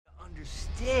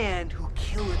understand who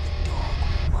killed the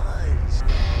dog was.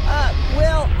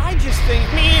 Well, I just think...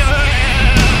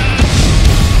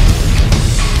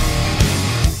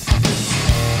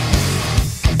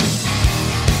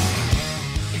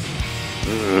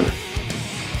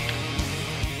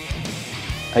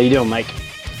 How you doing, Mike?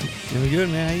 Doing good,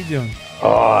 man. How you doing?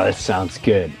 Oh, that sounds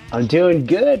good. I'm doing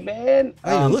good, man.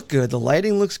 Oh, you look good. The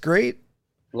lighting looks great.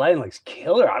 Lighting looks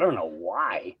killer. I don't know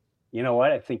why. You know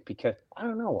what? I think because I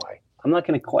don't know why. I'm not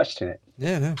going to question it.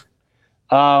 Yeah,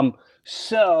 no.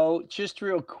 So just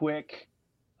real quick,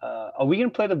 are we going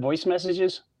to play the voice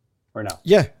messages or no?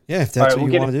 Yeah. If that's what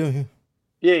you want to do.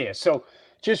 Yeah. So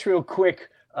just real quick,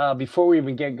 before we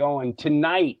even get going,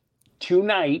 tonight,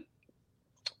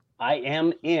 I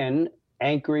am in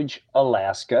Anchorage,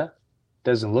 Alaska.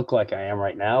 Doesn't look like I am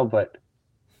right now, but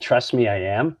trust me, I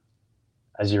am.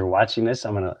 As you're watching this,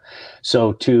 I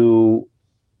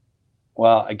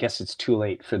guess it's too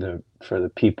late for the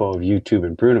people of YouTube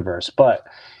and Breuniverse. But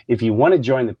if you want to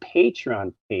join the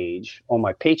Patreon page, all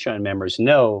my Patreon members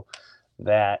know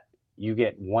that you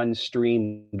get one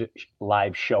streamed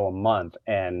live show a month.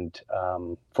 And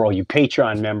for all you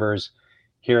Patreon members,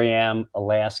 here I am,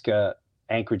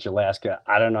 Anchorage, Alaska.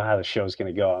 I don't know how the show's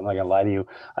going to go. I'm not going to lie to you.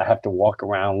 I have to walk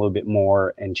around a little bit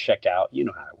more and check out. You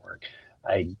know how it works.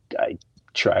 I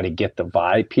try to get the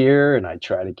vibe here, and I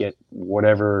try to get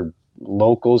whatever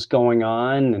locals going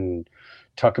on and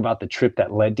talk about the trip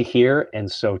that led to here.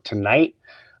 And so tonight,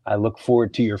 I look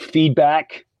forward to your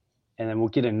feedback, and then we'll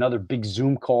get another big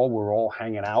Zoom call. We're all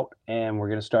hanging out, and we're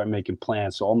going to start making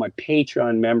plans. So all my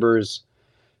Patreon members,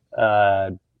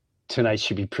 tonight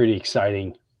should be pretty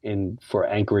exciting for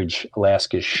Anchorage,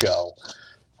 Alaska's show.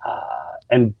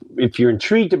 And if you're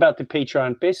intrigued about the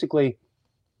Patreon, basically,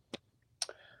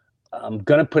 I'm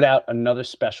going to put out another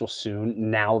special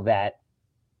soon. Now that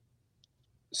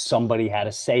somebody had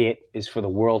to say it is for the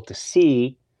world to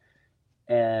see.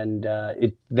 And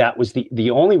that was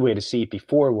the only way to see it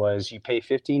before was you pay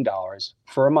 $15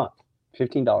 for a month.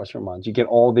 $15 for a month. You get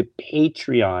all the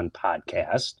Patreon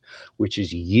podcast, which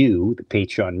is you, the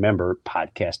Patreon member,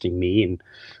 podcasting me. And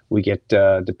we get,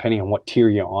 depending on what tier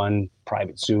you're on,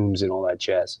 private Zooms and all that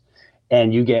jazz.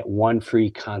 And you get one free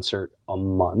concert a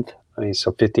month.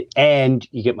 So 50, and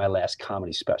you get my last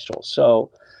comedy special. So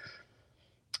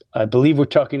I believe we're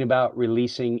talking about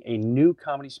releasing a new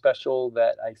comedy special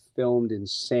that I filmed in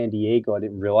San Diego. I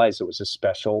didn't realize it was a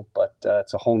special, but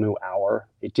it's a whole new hour.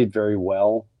 It did very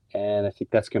well. And I think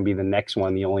that's going to be the next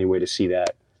one. The only way to see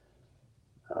that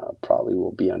probably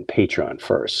will be on Patreon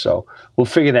first. So we'll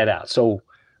figure that out. So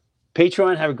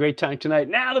Patreon, have a great time tonight.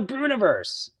 Now the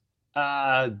Breuniverse.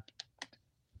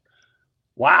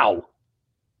 Wow.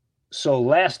 So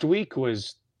last week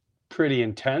was pretty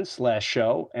intense, last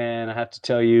show. And I have to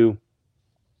tell you,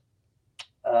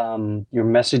 your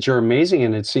message are amazing.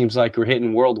 And it seems like we're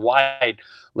hitting worldwide.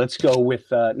 Let's go with,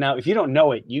 now, if you don't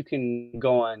know it, you can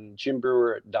go on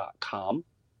jimbrewer.com,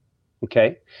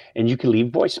 okay? And you can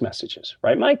leave voice messages,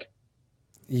 right, Mike?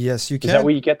 Yes, you can. Is that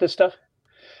where you get this stuff?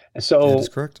 And so that is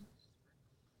correct.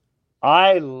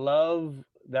 I love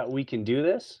that we can do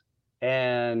this.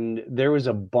 And there was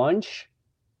a bunch,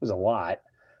 it was a lot,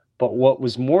 but what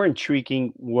was more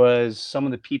intriguing was some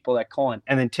of the people that call in.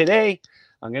 And then today,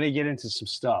 I'm going to get into some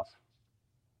stuff.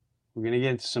 We're going to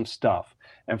get into some stuff.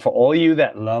 And for all you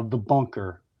that love the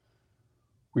bunker,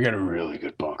 we got a really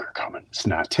good bunker coming. It's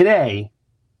not today,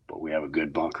 but we have a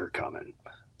good bunker coming.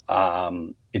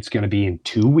 It's going to be in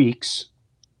 2 weeks,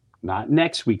 not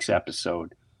next week's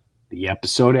episode, the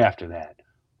episode after that.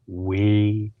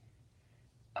 I'm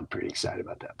pretty excited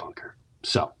about that bunker.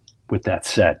 So with that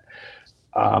said,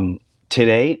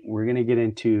 today we're going to get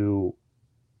into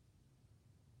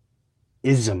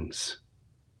isms,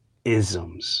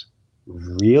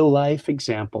 real life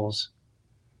examples.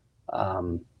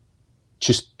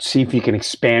 Just see if you can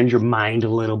expand your mind a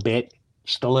little bit,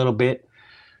 just a little bit,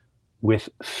 with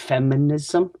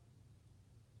feminism.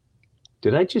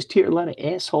 Did I just hear a lot of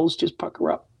assholes just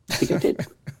pucker up? I think I did.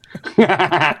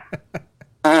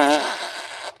 I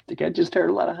think I just heard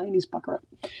a lot of heinies pucker up.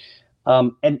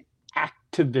 And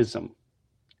activism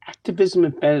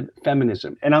and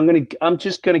feminism. And I'm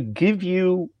just gonna give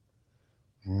you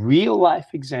real life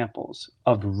examples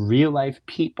of real life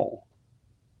people,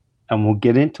 and we'll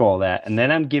get into all that. And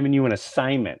then I'm giving you an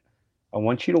assignment. I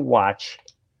want you to watch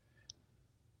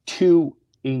 2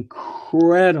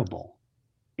 incredible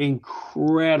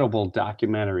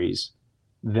documentaries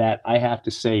that I have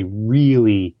to say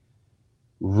really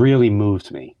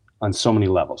moved me on so many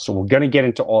levels. So we're going to get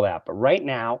into all that. But right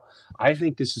now, I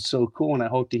think this is so cool, and I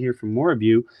hope to hear from more of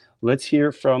you. let's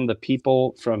hear from the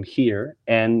people from here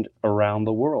and around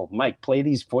the world. Mike, play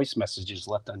these voice messages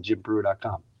left on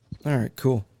jimbrewer.com. All right,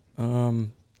 cool.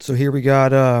 So here we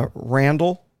got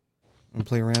Randall. I'm going to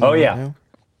play Randall right now.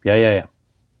 Yeah.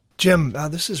 Jim,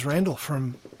 this is Randall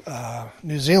from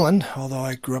New Zealand, although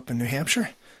I grew up in New Hampshire,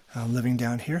 living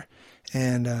down here.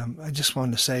 And I just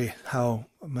wanted to say how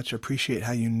much I appreciate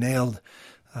how you nailed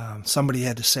Somebody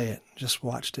Had to Say It. Just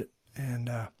watched it. And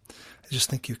I just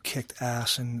think you kicked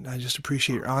ass. And I just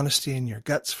appreciate your honesty and your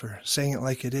guts for saying it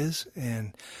like it is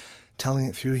and telling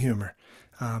it through humor.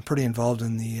 Pretty involved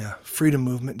in the freedom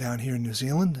movement down here in New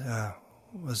Zealand.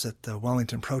 Was at the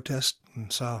Wellington protest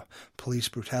and saw police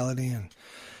brutality and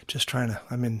just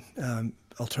I'm in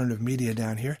alternative media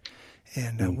down here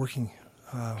and working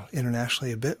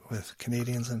internationally a bit with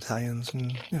Canadians and Italians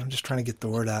and just trying to get the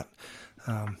word out,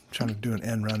 trying to do an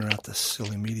end run around this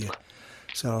silly media.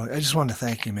 So I just wanted to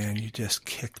thank you, man. You just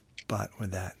kicked butt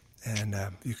with that, and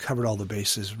you covered all the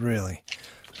bases really.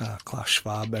 Klaus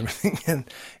Schwab, everything,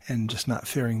 and just not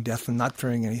fearing death and not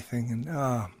fearing anything,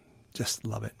 and just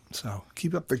love it. So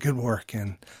keep up the good work,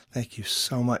 and thank you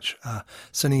so much.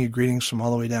 Sending you greetings from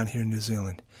all the way down here in New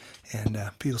Zealand. And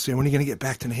people say, when are you going to get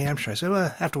back to New Hampshire? I say,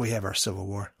 well, after we have our Civil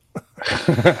War.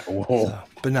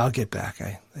 But now I'll get back.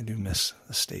 I do miss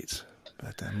the States.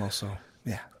 But I'm also,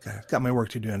 got my work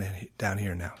to do down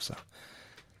here now. So,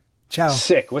 ciao.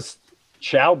 Sick.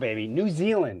 Ciao, baby. New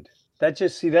Zealand. That's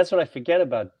what I forget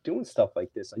about doing stuff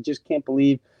like this. I just can't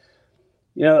believe,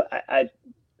 I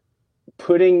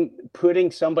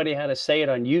putting Somebody Had to Say It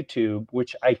on YouTube,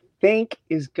 which I think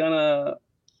is gonna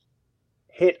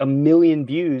hit 1 million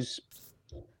views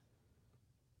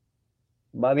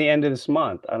by the end of this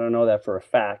month. I don't know that for a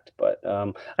fact, but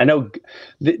I know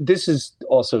this is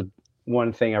also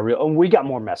one thing we got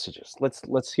more messages.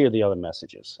 Let's hear the other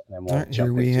messages, and then we'll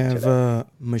here we have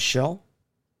Michelle.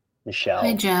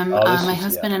 Hi, Jim. My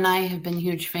husband and I have been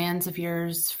huge fans of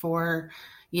yours for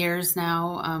years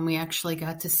now. We actually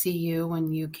got to see you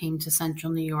when you came to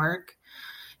Central New York,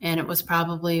 and it was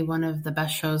probably one of the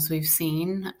best shows we've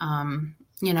seen. I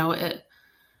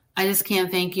just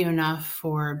can't thank you enough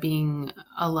for being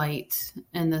a light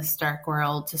in this dark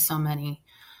world to so many,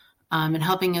 and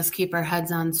helping us keep our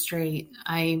heads on straight.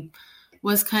 I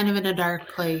was kind of in a dark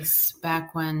place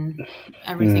back when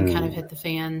everything kind of hit the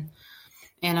fan.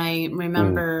 And I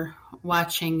remember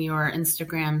watching your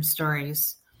Instagram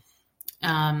stories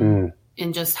and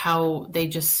just how they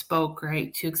just spoke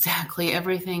right to exactly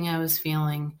everything I was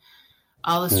feeling,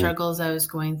 all the struggles I was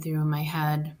going through in my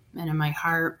head and in my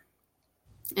heart.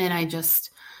 And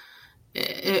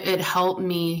it helped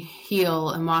me heal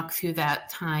and walk through that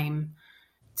time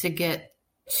to get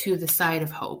to the side of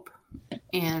hope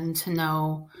and to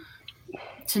know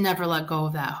to never let go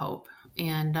of that hope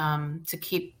and to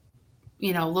keep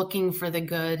looking for the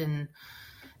good and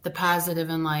the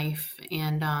positive in life.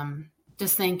 And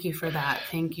just thank you for that.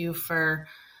 Thank you for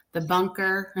the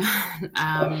bunker.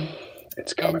 And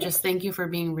just thank you for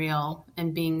being real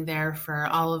and being there for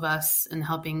all of us and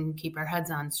helping keep our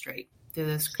heads on straight through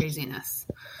this craziness.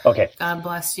 Okay. God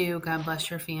bless you. God bless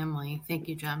your family. Thank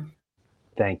you, Jim.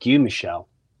 Thank you, Michelle.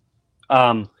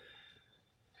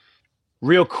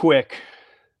 Real quick,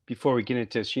 before we get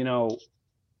into this,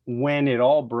 when it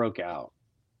all broke out,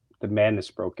 the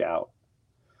madness broke out,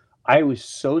 I was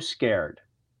so scared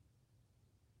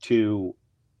to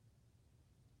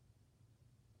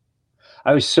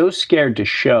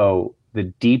show the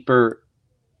deeper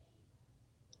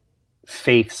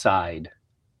faith side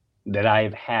that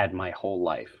I've had my whole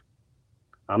life.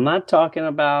 I'm not talking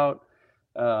about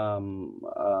a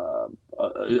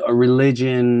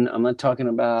religion. I'm talking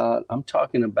about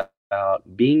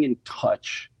being in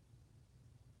touch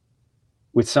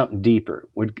with something deeper,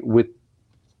 with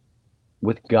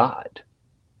God.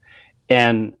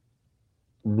 And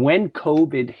when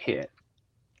COVID hit,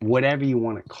 whatever you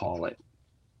want to call it,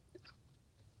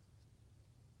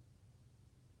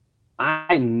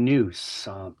 I knew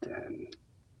something.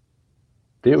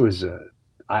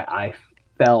 I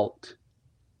felt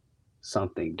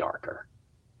something darker.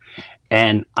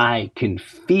 And I can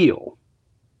feel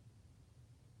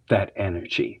that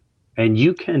energy. And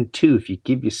you can too, if you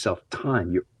give yourself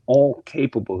time. You're all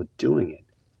capable of doing it.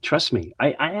 Trust me,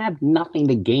 I have nothing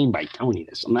to gain by telling you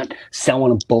this. I'm not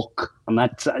selling a book.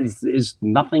 There's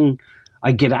nothing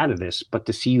I get out of this but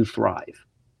to see you thrive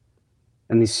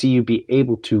and to see you be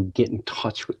able to get in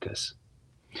touch with this.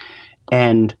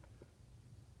 And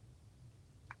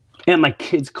my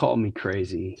kids call me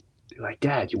crazy. They're like,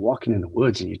 Dad, you're walking in the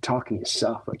woods and you're talking to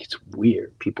yourself. Like, it's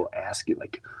weird. People ask you,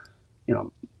 like,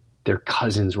 their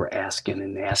cousins were asking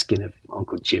if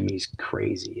Uncle Jimmy's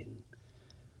crazy. And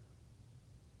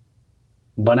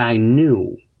but I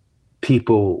knew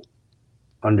people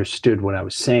understood what I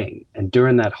was saying. And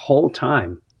during that whole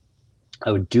time,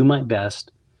 I would do my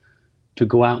best to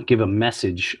go out and give a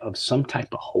message of some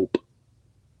type of hope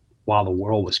while the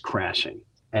world was crashing.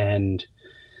 And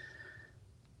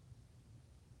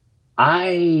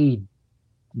I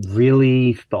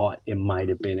really thought it might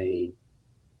have been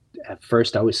at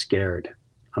first I was scared.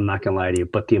 I'm not going to lie to you,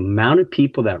 but the amount of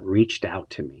people that reached out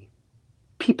to me,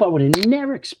 people I would have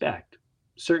never expect,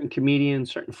 certain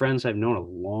comedians, certain friends I've known a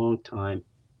long time,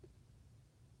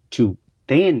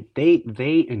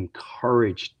 they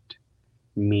encouraged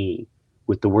me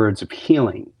with the words of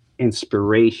healing,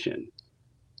 inspiration,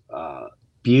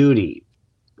 beauty,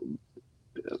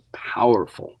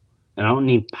 powerful. And I don't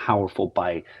mean powerful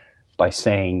by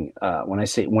saying, when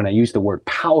I use the word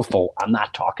powerful, I'm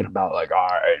not talking about like,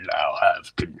 I now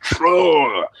have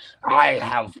control. I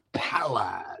have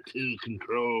power to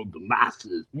control the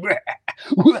masses.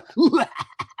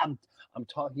 I'm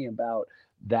talking about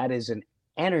that is an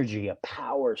energy, a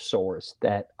power source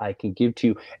that I can give to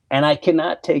you. And I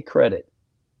cannot take credit.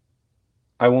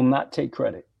 I will not take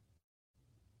credit.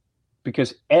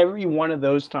 Because every one of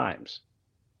those times,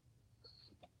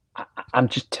 I'm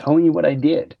just telling you what I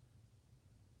did.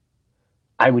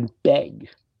 I would beg.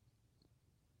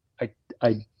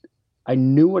 I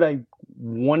knew what I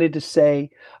wanted to say,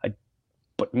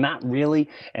 but not really.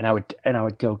 And I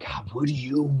would go, God, what do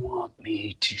you want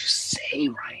me to say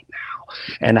right now?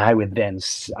 And I would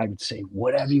say,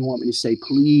 whatever you want me to say,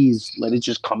 please let it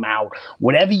just come out.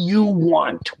 Whatever you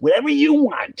want, let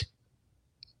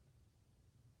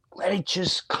it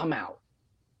just come out.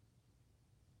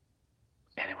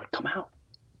 And it would come out.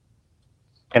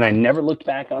 And I never looked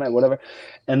back on it, whatever.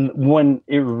 And when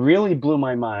it really blew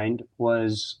my mind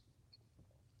was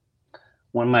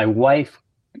when my wife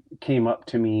came up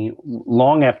to me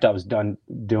long after I was done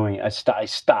doing it. I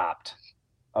stopped.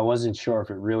 I wasn't sure if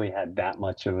it really had that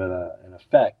much of an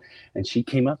effect. And she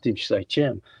came up to me. She's like,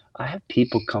 Jim, I have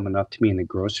people coming up to me in the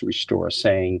grocery store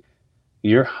saying,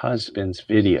 your husband's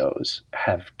videos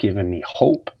have given me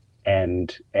hope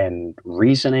and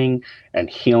reasoning and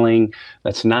healing.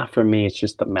 That's not for me. It's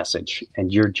just the message.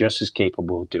 And you're just as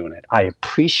capable of doing it. I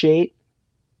appreciate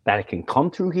that it can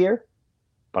come through here,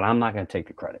 but I'm not going to take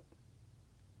the credit.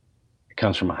 It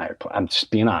comes from a higher place. I'm just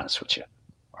being honest with you.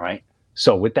 All right.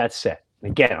 So with that said,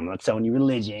 again, I'm not telling you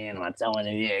religion. I'm not telling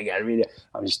you, you got to read it.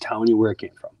 I'm just telling you where it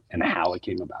came from and how it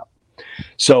came about.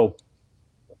 So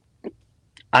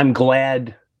I'm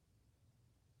glad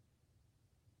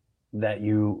that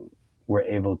you were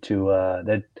able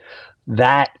to,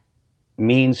 that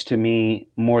means to me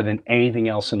more than anything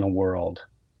else in the world.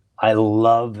 I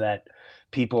love that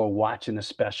people are watching the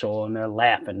special and they're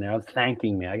laughing, they're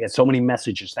thanking me. I get so many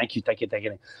messages. Thank you.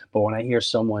 But when I hear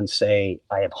someone say,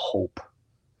 I have hope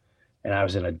and I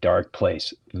was in a dark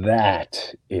place,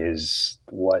 that is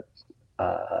what,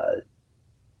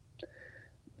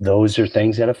 those are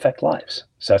things that affect lives.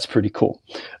 So that's pretty cool.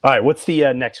 All right. What's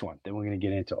the next one? Then we're going to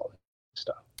get into all this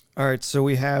stuff. All right. So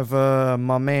we have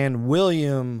my man,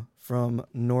 William from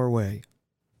Norway.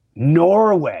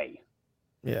 Norway.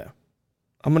 Yeah.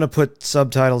 I'm going to put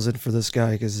subtitles in for this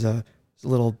guy because it's a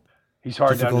little He's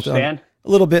hard to understand? A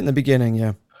little bit in the beginning,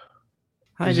 yeah.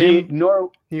 Hi, Jim.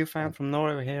 New fan from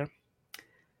Norway here.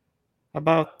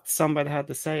 About somebody had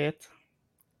to say it.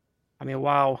 I mean,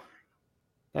 wow.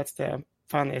 That's the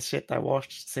funniest shit I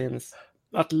watched since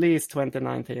at least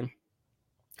 2019.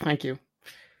 Thank you.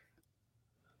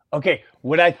 Okay,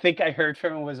 what I think I heard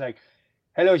from him was like,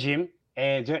 hello, Jim,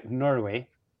 Norway.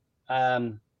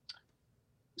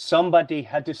 Somebody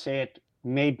had to say it,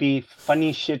 maybe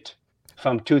funny shit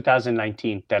from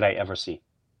 2019 that I ever see.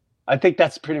 I think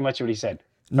that's pretty much what he said,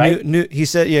 right? He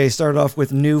said, yeah, he started off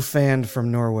with new fan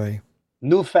from Norway.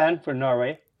 New fan for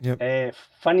Norway. Yep.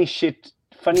 Funniest shit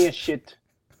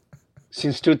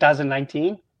since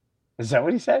 2019. Is that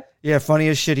what he said? Yeah,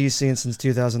 funniest shit he's seen since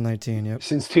 2019. Yep.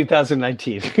 Since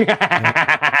 2019. Yep.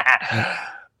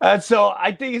 So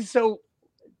I think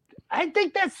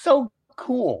that's so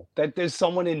cool that there's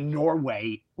someone in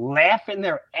Norway laughing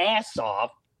their ass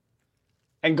off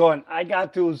and going, I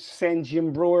got to send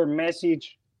Jim Brewer a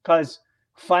message because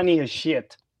funny as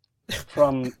shit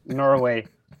from Norway.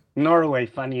 Norway,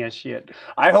 funny as shit.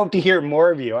 I hope to hear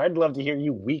more of you. I'd love to hear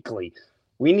you weekly.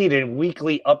 We need a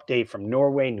weekly update from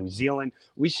Norway, New Zealand.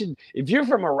 We should, if you're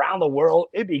from around the world,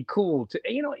 it'd be cool to,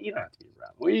 you don't have to be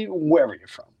around, wherever you're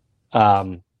from.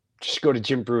 Just go to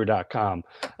jimbrewer.com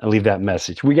and leave that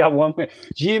message. We got one.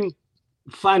 Jim,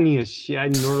 funny as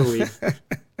shit, Norway.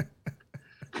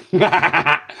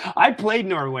 I played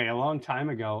Norway a long time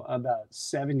ago, about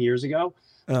 7 years ago.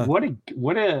 What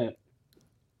a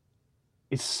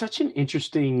it's such an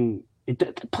interesting.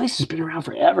 The place has been around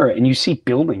forever, and you see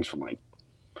buildings from like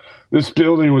this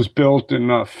building was built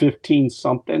in 15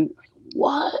 something.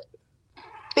 What?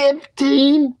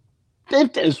 15?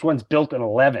 15? This one's built in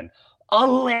 11.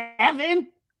 11?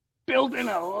 Built in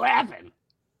 11.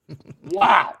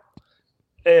 Wow.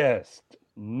 It's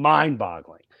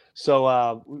mind-boggling.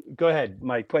 So go ahead,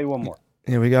 Mike, play one more.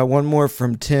 Yeah, we got one more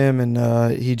from Tim,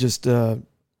 and he just kind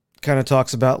of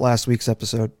talks about last week's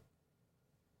episode.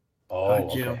 Oh, Hi,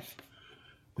 Jim. okay.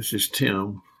 This is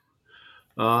Tim.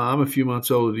 I'm a few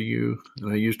months older than you,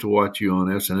 and I used to watch you on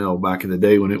SNL back in the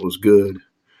day when it was good.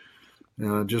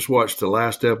 I just watched the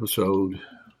last episode,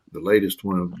 the latest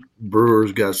one of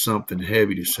Brewers Got Something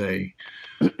Heavy to Say.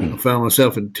 I found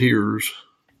myself in tears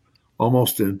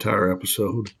almost the entire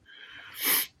episode.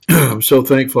 I'm so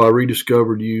thankful I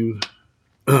rediscovered you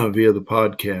via the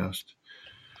podcast.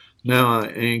 Now I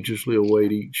anxiously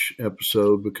await each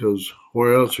episode because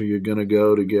where else are you going to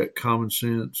go to get common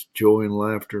sense, joy and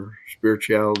laughter,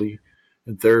 spirituality,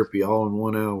 and therapy all in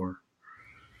 1 hour?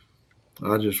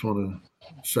 I just want to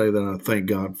say that I thank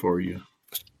God for you.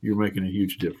 You're making a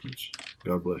huge difference.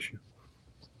 God bless you.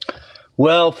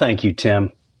 Well, thank you,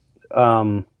 Tim.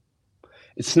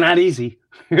 It's not easy.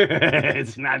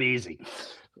 It's not easy.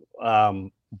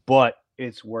 But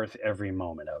it's worth every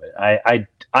moment of it.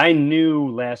 I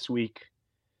knew last week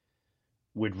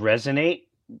would resonate,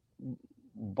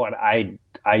 but I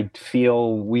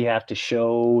feel we have to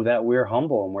show that we're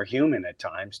humble and we're human at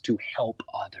times to help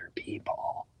other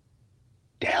people.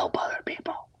 To help other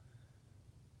people.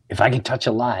 If I can touch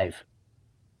a life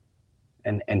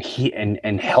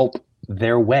and help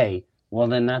their way, well,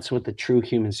 then that's what the true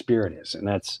human spirit is. And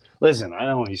that's, listen, I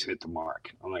don't always hit the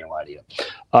mark. I'm not gonna lie to you.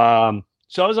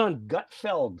 So I was on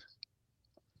Gutfeld,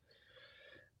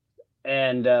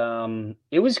 and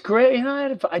it was great. You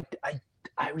know,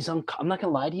 I was on. I'm not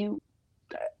gonna lie to you.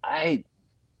 The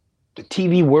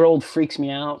TV world freaks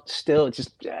me out. Still, it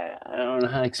just I don't know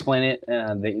how to explain it.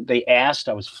 They asked.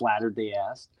 I was flattered they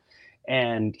asked,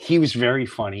 and he was very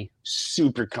funny,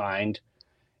 super kind,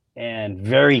 and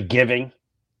very giving.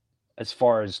 As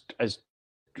far as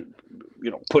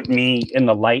put me in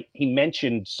the light. He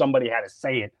mentioned somebody had to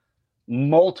say it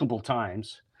multiple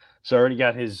times, so I already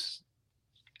got his.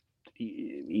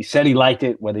 He said he liked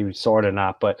it, whether he saw it or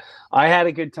not. But I had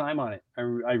a good time on it. I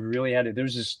really had it. There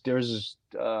was this.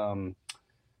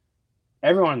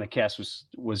 Everyone in the cast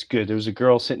was good. There was a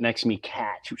girl sitting next to me,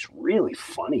 Kat. She was really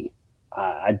funny.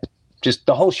 I just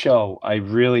the whole show. I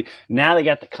really now they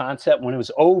got the concept. When it was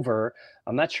over,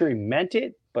 I'm not sure he meant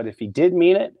it, but if he did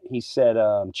mean it, he said,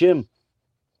 "Jim,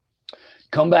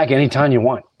 come back anytime you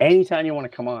want. Anytime you want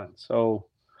to come on." So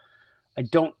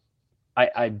I'd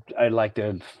like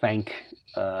to thank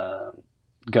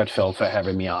Gutfeld for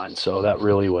having me on. So that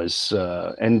really was,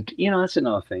 and that's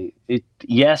another thing.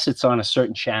 Yes, it's on a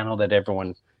certain channel that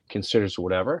everyone considers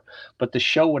whatever, but the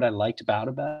show, what I liked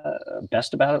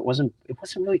best about it wasn't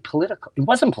really political. It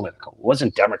wasn't political. It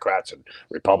wasn't Democrats and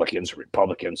Republicans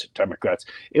and Democrats.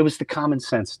 It was the common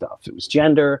sense stuff. It was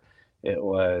gender. It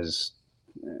was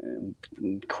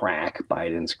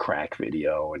Biden's crack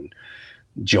video, and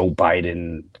Joe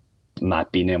Biden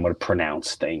not being able to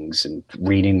pronounce things and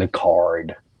reading the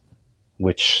card,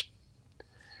 which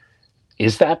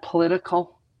is that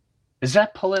political? Is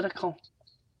that political?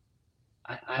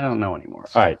 I don't know anymore.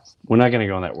 All right, we're not going to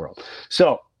go in that world.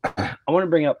 So I want to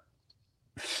bring up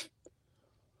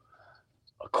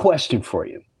a question for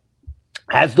you.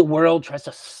 As the world tries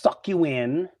to suck you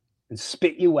in and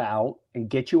spit you out and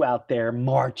get you out there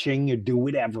marching or do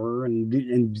whatever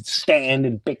and stand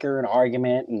and bicker and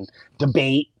argument and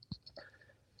debate,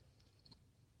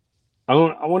 I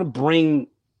want to bring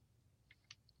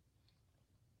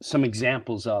some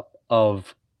examples up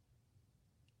of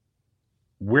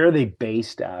where are they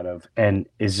based out of, and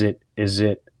is it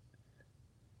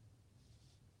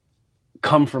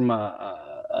come from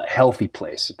a healthy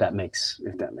place, if that makes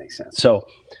sense. So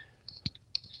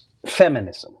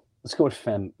feminism. Let's go with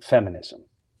feminism.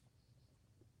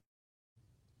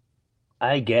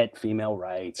 I get female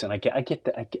rights, and I get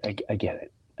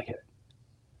it.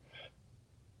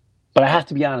 But I have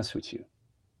to be honest with you.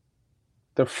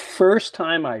 The first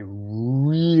time I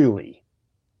really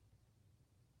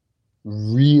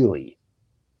ran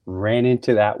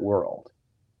into that world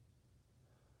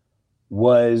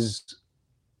was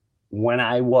when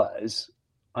I was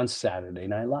on Saturday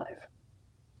Night Live.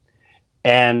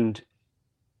 And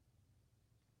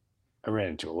I ran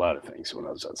into a lot of things when I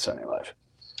was on Saturday Night Live.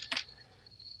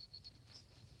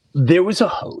 There was a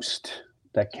host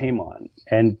that came on,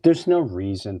 and there's no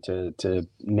reason to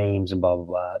names and blah, blah,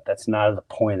 blah. That's not the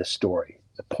point of the story.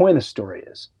 The point of the story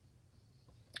is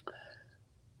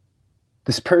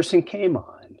this person came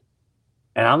on,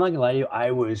 and I'm not gonna lie to you,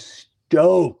 I was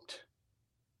stoked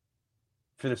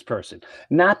for this person.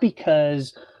 Not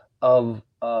because of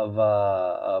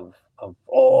oh,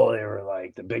 they were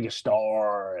like the biggest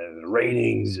star and the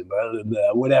ratings, blah, blah,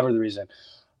 blah, whatever the reason.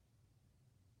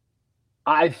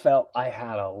 I felt I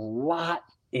had a lot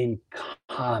in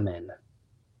common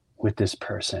with this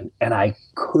person, and I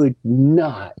could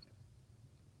not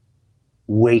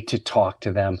wait to talk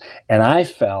to them. And I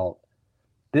felt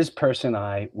this person and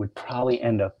I would probably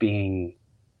end up being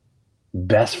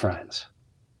best friends.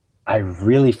 I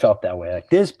really felt that way. Like,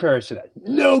 this person has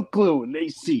no clue when they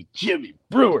see Jimmy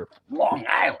Brewer from Long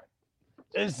Island.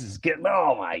 This is getting,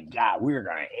 oh my God, we're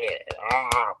going to hit it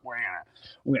off.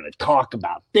 We're gonna talk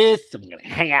about this, and we're going to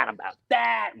hang out about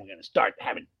that. And we're going to start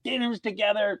having dinners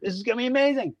together. This is going to be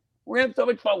amazing. We're going to have so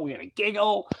much fun. We're going to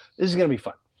giggle. This is going to be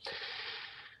fun.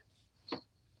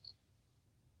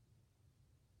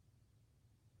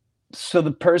 So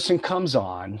the person comes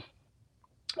on,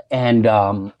 and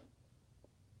I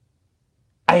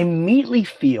immediately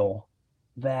feel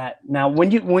that now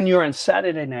when you're on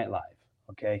Saturday Night Live,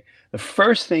 okay, the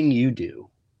first thing you do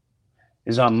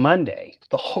is on Monday,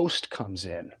 the host comes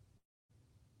in.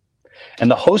 And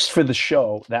the host for the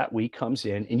show that week comes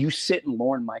in, and you sit in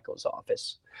Lorne Michaels'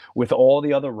 office with all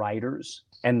the other writers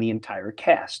and the entire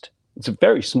cast. It's a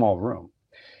very small room.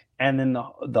 And then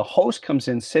the host comes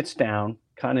in, sits down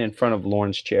kind of in front of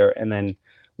Lorne's chair, and then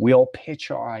we all pitch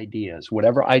our ideas,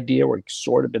 whatever idea we're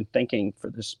sort of been thinking for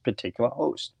this particular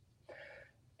host.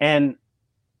 And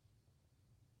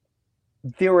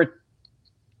there was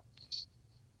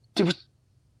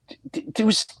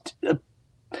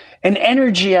an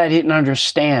energy I didn't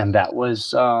understand that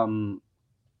was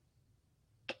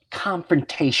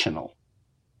confrontational.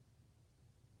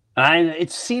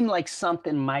 It seemed like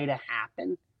something might have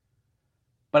happened,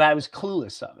 but I was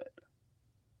clueless of it.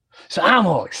 So I'm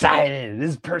all excited.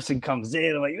 This person comes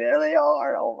in. I'm like, there they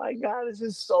are. Oh my God, this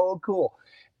is so cool.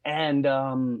 And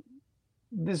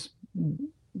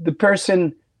the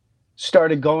person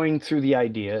started going through the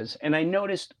ideas, and I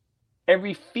noticed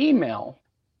every female,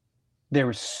 they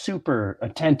were super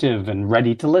attentive and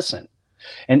ready to listen.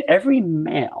 And every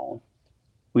male,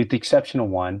 with the exception of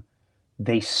one,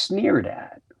 they sneered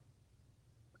at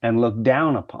and looked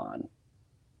down upon,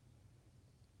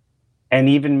 and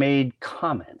even made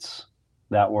comments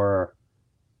that were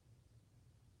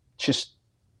just,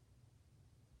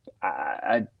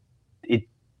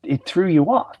 it threw you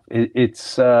off.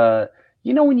 It's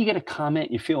you know, when you get a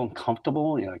comment, you feel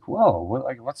uncomfortable. You're like, whoa,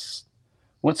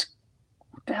 what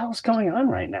the hell is going on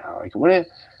right now? Like,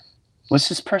 what's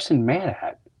this person mad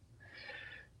at?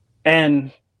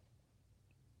 And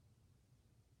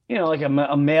you know, like a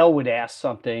male would ask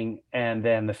something, and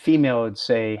then the female would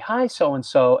say, hi,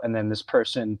 so-and-so. And then this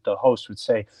person, the host, would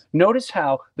say, notice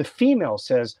how the female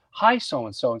says, hi,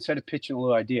 so-and-so, instead of pitching a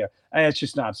little idea. And it's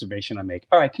just an observation I make.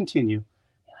 All right, continue.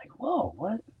 You're like, whoa,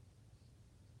 what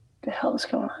the hell is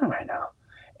going on right now?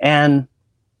 And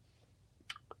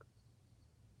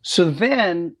so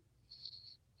then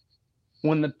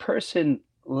when the person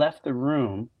left the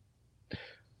room,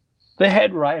 the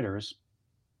head writers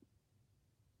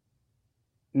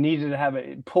needed to have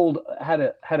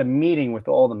had a meeting with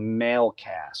all the male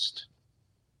cast,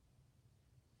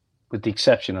 with the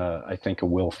exception of, I think, of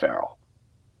Will Ferrell.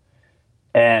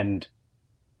 And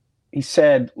he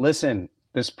said, listen,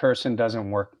 this person doesn't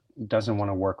want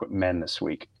to work with men this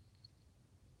week.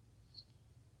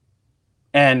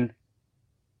 And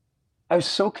I was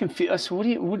so confused. I said, what do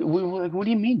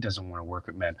you mean doesn't want to work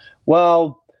with men?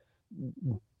 Well,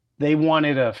 they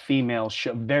wanted a female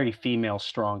show, very female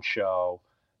strong show.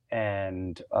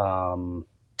 And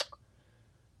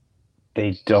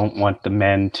they don't want the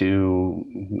men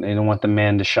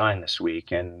to shine this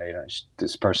week. And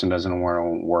this person doesn't want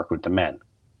to work with the men,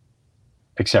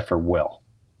 except for Will.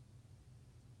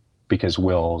 Because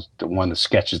one of the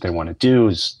sketches they want to do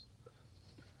is,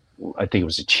 I think it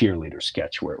was a cheerleader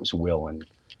sketch where it was Will and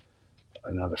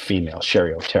another female,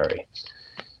 Sherry O'Terry.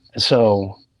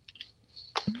 So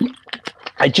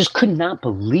I just could not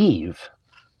believe.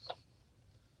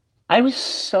 I was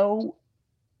so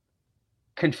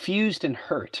confused and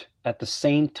hurt at the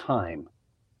same time.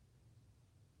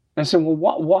 I said, well,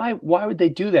 why would they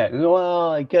do that? And,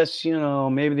 well, I guess,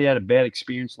 maybe they had a bad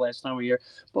experience last time we were here.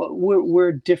 But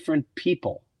we're different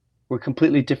people. We're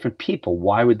completely different people.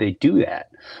 Why would they do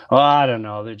that? Oh, I don't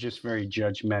know. They're just very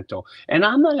judgmental. And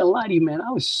I'm not going to lie to you, man.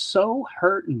 I was so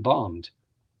hurt and bummed.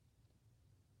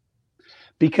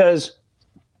 Because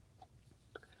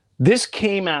this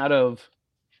came out of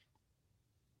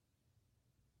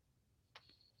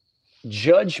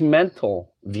judgmental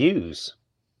views.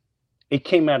 It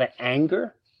came out of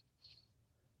anger,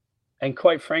 and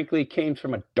quite frankly, it came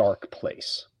from a dark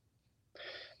place.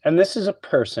 And this is a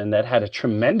person that had a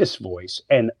tremendous voice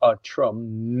and a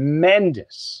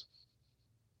tremendous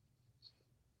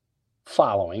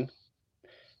following,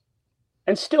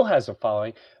 and still has a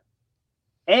following,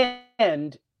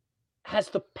 and has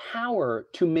the power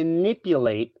to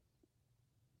manipulate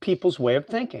people's way of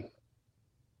thinking.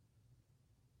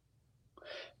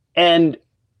 And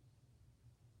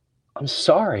I'm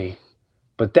sorry,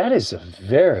 but that is a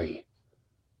very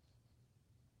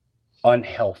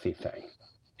unhealthy thing,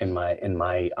 in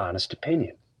my honest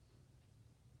opinion.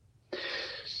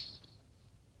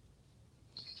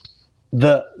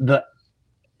 I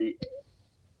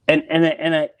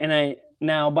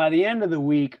now, by the end of the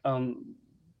week,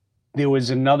 there was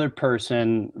another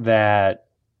person that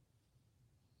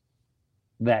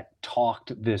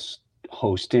talked this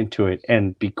host into it.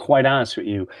 And be quite honest with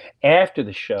you, after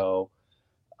the show,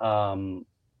 a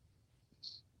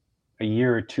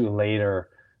year or two later,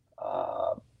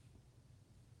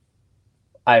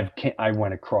 I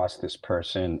went across this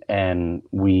person, and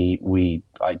I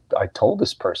told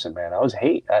this person, man, I was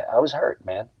hurt,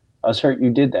 man. I was hurt you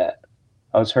did that.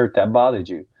 I was hurt that bothered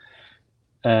you.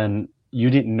 And you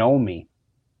didn't know me.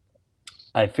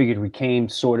 I figured we came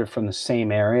sort of from the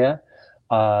same area,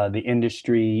 the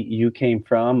industry you came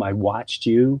from. I watched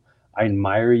you. I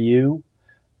admire you.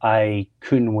 I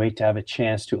couldn't wait to have a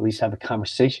chance to at least have a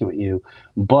conversation with you.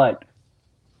 But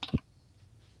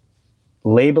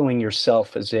labeling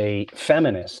yourself as a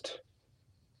feminist,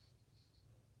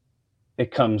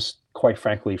 it comes, quite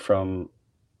frankly, from,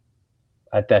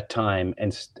 at that time,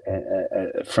 and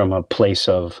from a place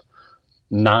of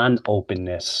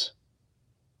non-openness,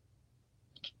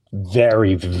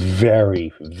 very,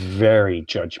 very, very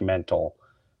judgmental.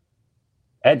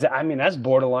 I mean, that's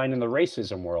borderline in the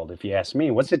racism world, if you ask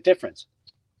me. What's the difference?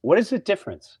 What is the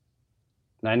difference?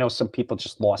 And I know some people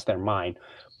just lost their mind,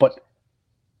 but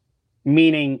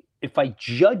meaning, if I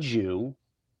judge you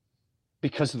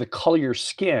because of the color of your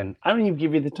skin, I don't even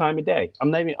give you the time of day.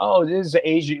 I'm not even, oh, this is the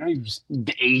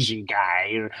Asian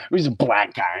guy, or he's a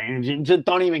black guy. Just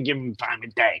don't even give him time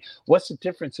of day. What's the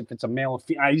difference if it's a male or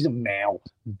female? He's a male,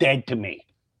 dead to me.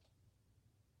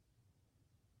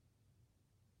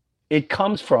 It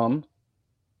comes from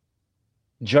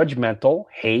judgmental,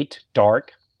 hate,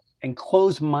 dark, and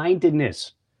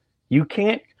closed-mindedness. You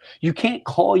can't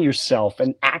call yourself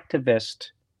an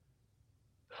activist,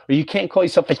 or you can't call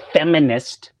yourself a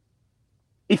feminist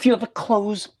if you have a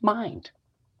closed mind.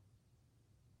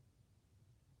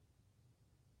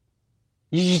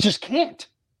 You just can't.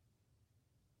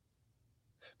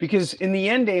 Because in the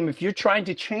end game, if you're trying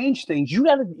to change things, you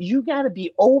gotta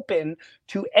be open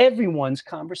to everyone's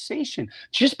conversation.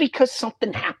 Just because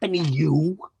something happened to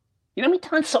you, you know how many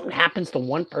times something happens to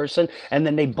one person and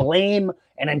then they blame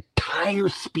an entire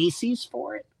species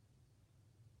for it?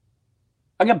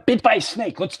 I got bit by a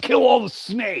snake. Let's kill all the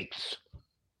snakes.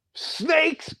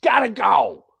 Snakes gotta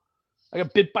go. I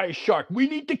got bit by a shark. We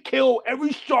need to kill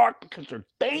every shark because they're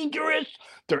dangerous.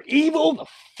 They're evil. The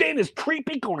fin is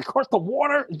creepy going across the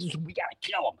water. We gotta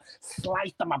kill them.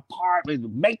 Slice them apart.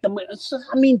 Make them.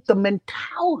 I mean, the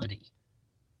mentality.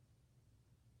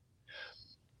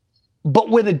 But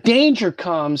where the danger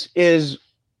comes is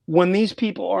when these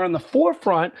people are on the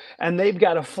forefront and they've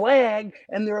got a flag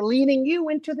and they're leading you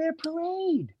into their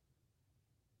parade.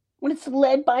 When it's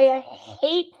led by a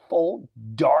hateful,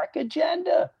 dark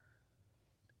agenda.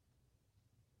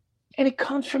 And it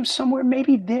comes from somewhere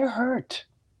maybe they're hurt.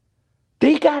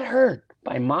 They got hurt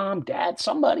by mom, dad,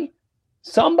 somebody.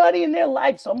 Somebody in their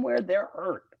life, somewhere they're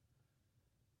hurt.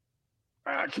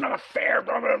 It's not fair.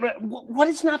 Blah, blah, blah. What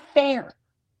is not fair?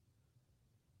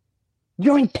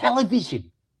 You're in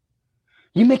television.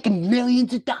 You're making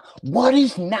millions of dollars. What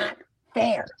is not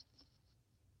fair?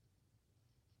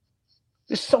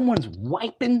 If someone's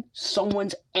wiping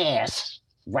someone's ass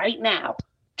right now,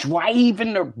 dry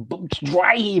heaving,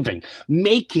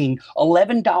 making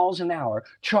 $11 an hour,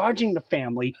 charging the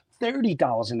family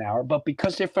 $30 an hour, but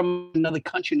because they're from another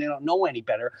country and they don't know any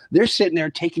better, they're sitting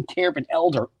there taking care of an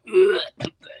elder.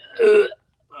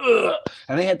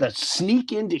 And they had to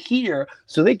sneak into here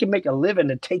so they can make a living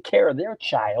to take care of their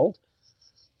child.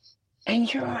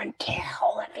 And you're on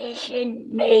television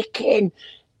making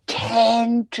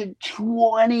 10 to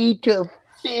 20 to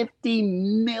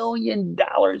 $50 million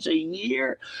a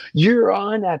year. You're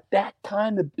on at that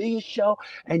time the biggest show,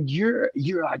 and you're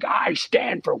like, I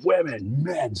stand for women.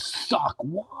 Men suck.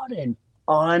 What an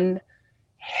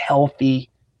unhealthy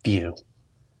view.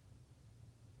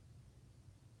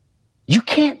 You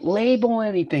can't label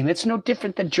anything. That's no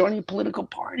different than joining a political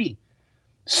party.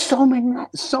 So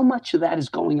much of that is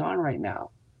going on right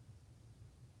now.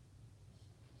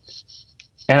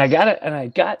 And I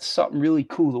got something really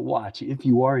cool to watch if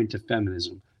you are into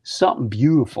feminism. Something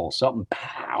beautiful, something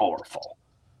powerful.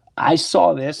 I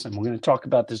saw this, and we're going to talk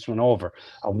about this one over.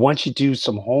 I want you to do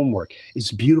some homework.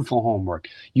 It's beautiful homework.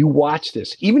 You watch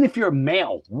this. Even if you're a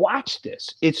male, watch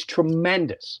this. It's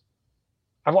tremendous.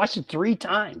 I've watched it 3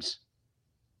 times.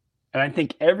 And I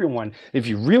think everyone, if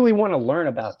you really want to learn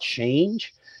about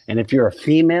change, and if you're a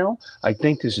female, I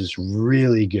think this is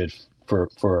really good for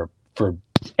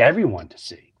everyone to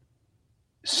see.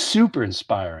 Super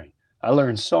inspiring. I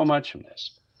learned so much from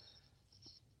this.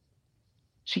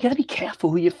 So you got to be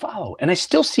careful who you follow. And I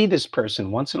still see this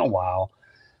person once in a while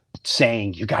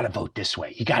saying, you got to vote this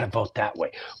way. You got to vote that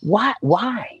way. Why?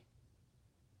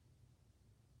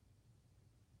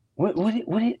 Who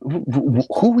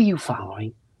are you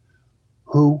following?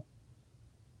 Who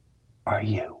are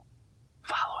you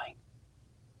following?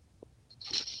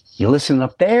 You listening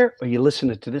up there, or you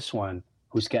listening to this one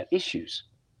who's got issues?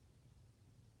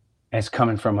 And it's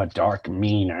coming from a dark,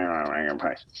 mean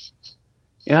place.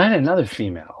 You know, I had another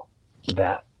female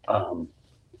that I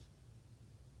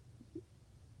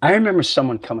remember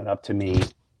someone coming up to me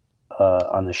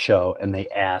on the show, and they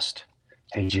asked,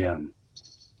 "Hey, Jim,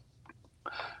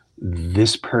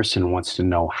 this person wants to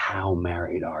know, how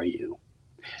married are you?"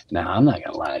 Now, I'm not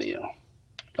going to lie to you.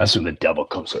 That's when the devil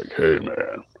comes like, "Hey,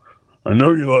 man, I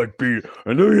know you like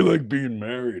being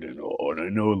married and all, and I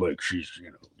know, like, she's, you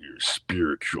know, your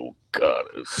spiritual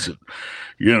goddess, and,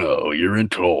 you know, you're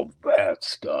into all that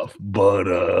stuff, but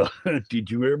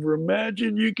did you ever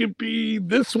imagine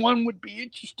this one would be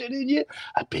interested in you?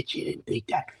 I bet you didn't think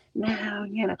that." No,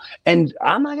 you know. And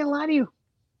I'm not going to lie to you.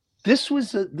 This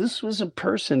was a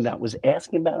person that was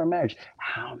asking about her marriage.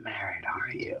 How married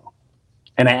are you?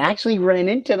 And I actually ran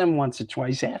into them once or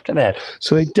twice after that.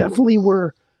 So they definitely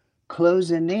were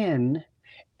closing in.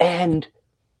 And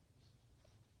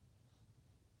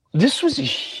this was a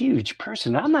huge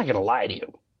person. I'm not going to lie to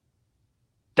you.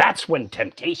 That's when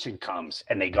temptation comes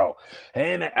and they go,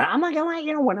 "Hey, man," I'm not going to lie,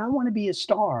 you know, when I want to be a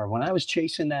star, when I was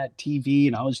chasing that TV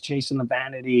and I was chasing the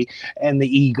vanity and the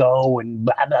ego and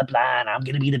blah, blah, blah, and I'm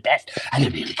going to be the best. I'm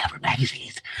going to be able to cover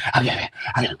magazines. I'm going to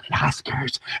win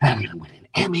Oscars. I'm going to win an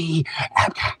Emmy.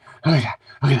 I'm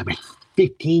going to make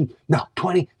 15, no,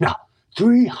 20, no,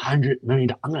 $300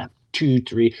 million. I'm going to have 2,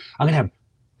 3. I'm going to have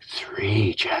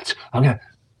 3 jets.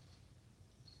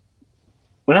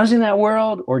 When I was in that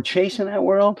world or chasing that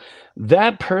world,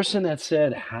 that person that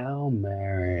said, "How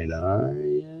married are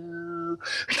you?"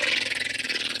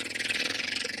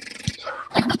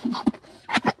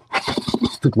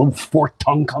 The little forked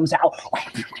tongue comes out.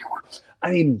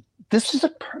 I mean, this is a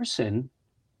person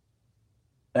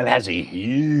that has a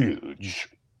huge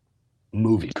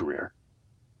movie career.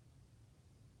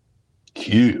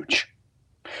 Huge.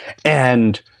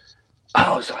 And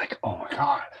I was like, oh my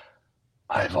God,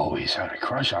 I've always had a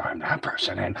crush on that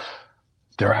person, and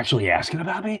they're actually asking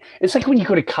about me. It's like when you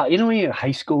go to college, you know, when you're in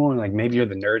high school and like maybe you're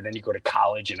the nerd, then you go to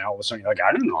college and all of a sudden you're like,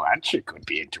 I didn't know that chick could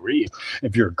be into me.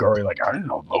 If you're a girl, you're like, I didn't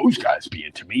know those guys be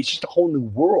into me. It's just a whole new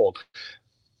world.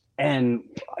 And,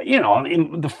 you know, I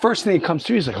mean, the first thing that comes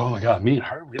through is like, oh my God, me and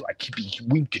her, we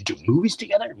could do movies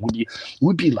together.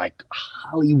 We'd be like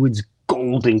Hollywood's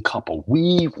golden couple.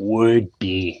 We would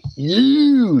be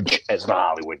huge as the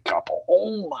Hollywood couple.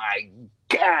 Oh my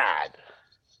God.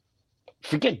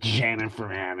 Forget Jennifer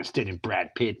Aniston and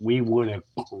Brad Pitt. We would have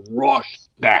crushed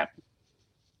that.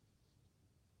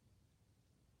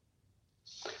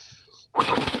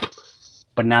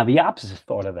 But now the opposite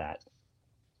thought of that.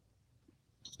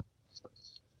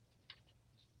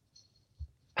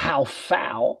 How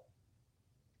foul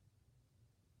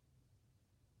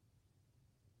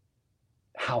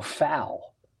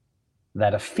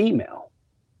that a female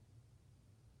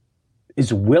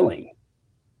is willing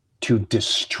to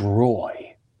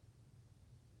destroy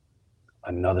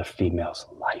another female's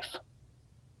life.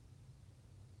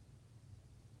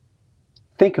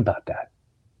 Think about that.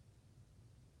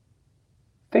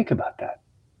 Think about that.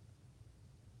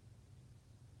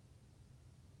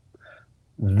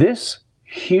 This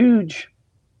huge,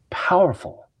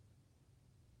 powerful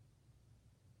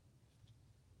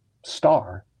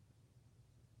star,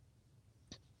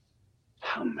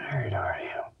 how married are you?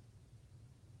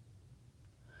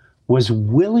 Was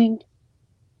willing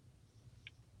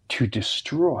to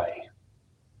destroy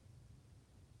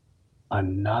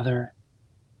another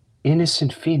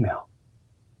innocent female.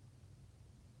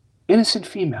 Innocent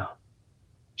female.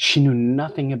 She knew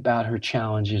nothing about her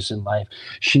challenges in life.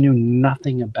 She knew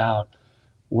nothing about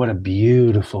What a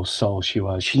beautiful soul she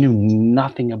was. She knew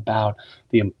nothing about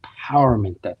the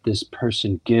empowerment that this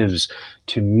person gives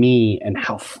to me and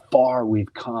how far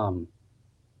we've come,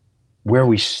 where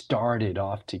we started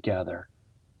off together,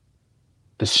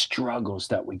 the struggles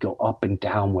that we go up and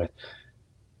down with.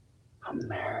 How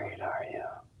married are you?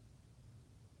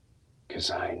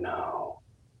 Because I know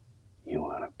you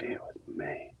want to be with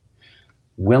me.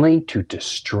 Willing to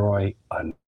destroy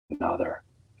another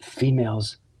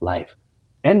female's life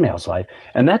and male's life.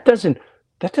 And that doesn't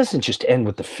just end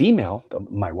with the female,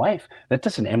 my wife. That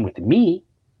doesn't end with me.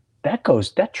 That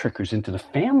trickles into the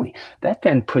family. That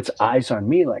then puts eyes on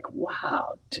me like,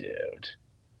 wow, dude,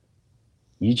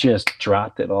 you just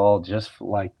dropped it all just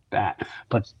like that.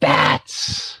 But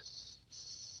that's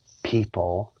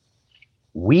people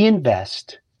we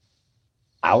invest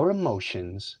our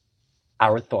emotions,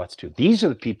 our thoughts to. These are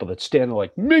the people that stand there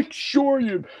like, make sure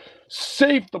you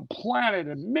save the planet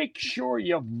and make sure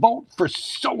you vote for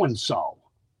so-and-so.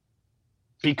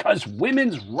 Because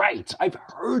women's rights, I've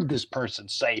heard this person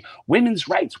say, women's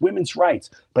rights,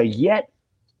 but yet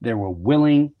they were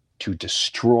willing to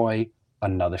destroy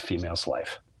another female's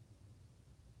life.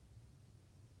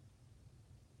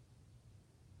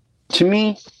 To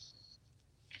me,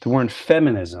 the word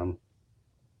feminism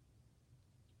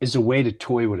is a way to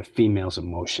toy with a female's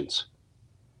emotions.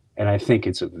 And I think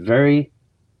it's a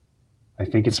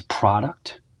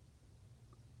product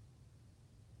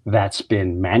that's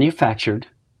been manufactured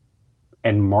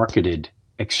and marketed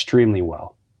extremely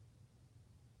well.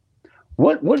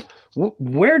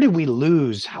 Where did we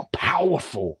lose how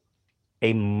powerful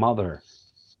a mother,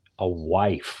 a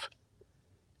wife,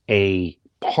 a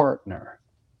partner,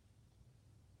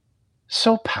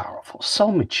 so powerful,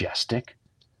 so majestic.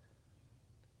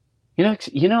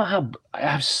 You know how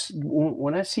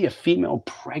when I see a female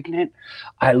pregnant,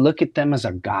 I look at them as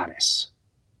a goddess.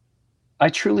 I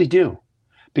truly do,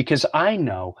 because I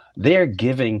know they're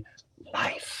giving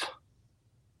life,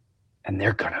 and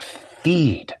they're gonna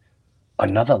feed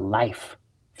another life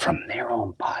from their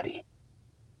own body.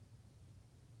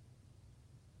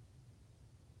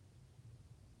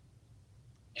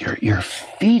 You're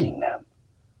feeding them.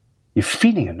 You're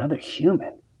feeding another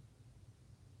human.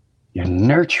 You're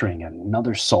nurturing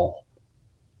another soul.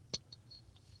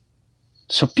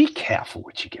 So be careful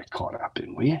what you get caught up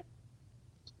in, will you?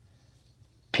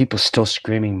 People still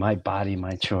screaming, my body,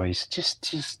 my choice. Just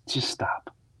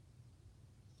stop.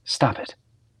 Stop it.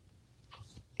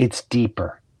 It's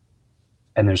deeper.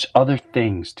 And there's other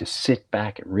things to sit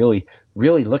back and really,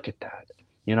 really look at that.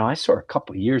 I saw a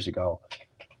couple of years ago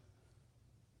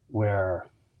where,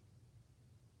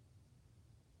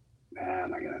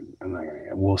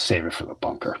 we'll save it for the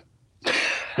bunker.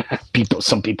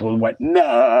 Some people went,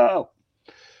 no.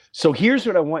 So here's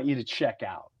what I want you to check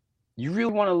out. You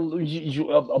really want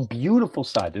a beautiful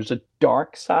side. There's a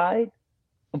dark side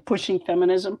of pushing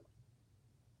feminism,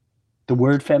 the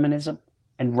word feminism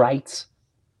and rights.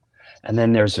 And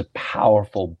then there's a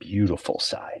powerful, beautiful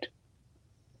side.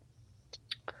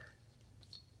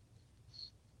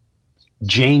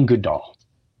 Jane Goodall.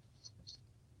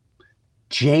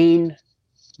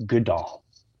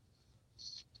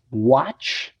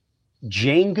 Watch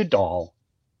Jane Goodall,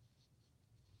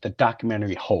 the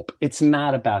documentary Hope. It's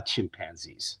not about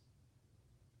chimpanzees.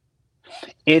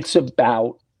 It's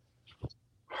about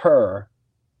her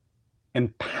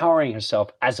empowering herself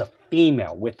as a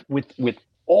female with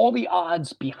all the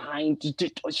odds behind.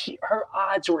 Her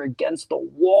odds were against the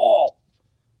wall.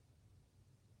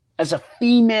 As a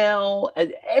female, as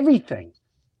everything.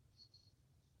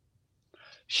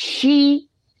 She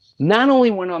not only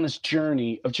went on this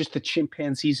journey of just the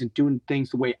chimpanzees and doing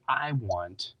things the way I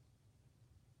want,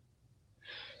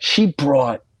 she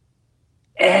brought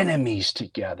enemies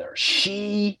together.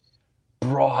 She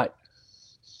brought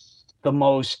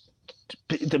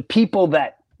the people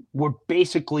that were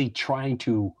basically trying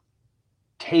to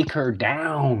take her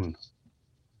down,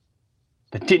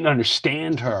 that didn't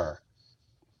understand her.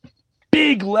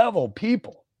 Big level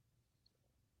people.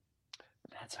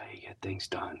 That's how you get things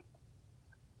done.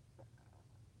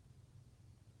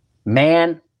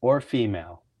 Man or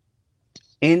female,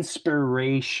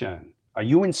 inspiration. Are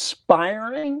you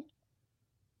inspiring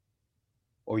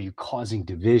or are you causing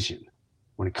division?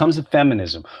 When it comes to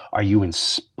feminism, are you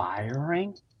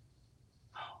inspiring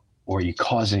or are you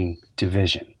causing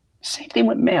division? Same thing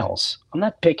with males. I'm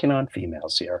not picking on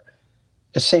females here.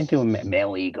 The same thing with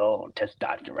male ego,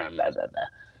 testosterone, blah, blah, blah.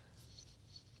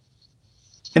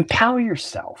 Empower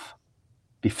yourself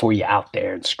before you're out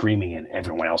there and screaming at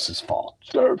everyone else's fault.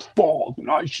 It's their fault, and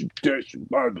I should this, and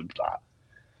blah, blah, blah.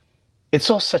 It's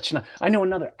all such I know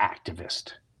another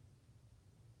activist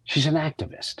She's an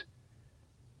activist.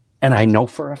 And I know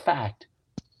for a fact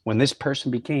when this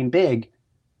person became big,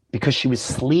 because she was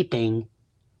sleeping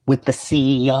with the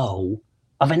CEO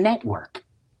of a network.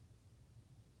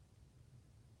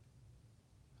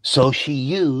 So she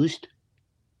used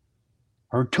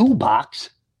her toolbox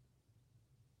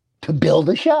to build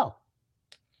a show.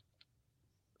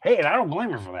 Hey, and I don't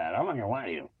blame her for that. I'm not going to lie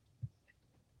to you.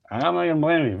 I'm not going to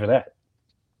blame you for that.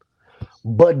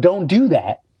 But don't do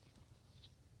that.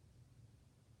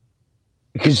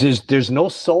 Because there's no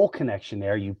soul connection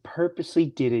there. You purposely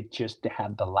did it just to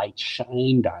have the light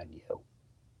shined on you.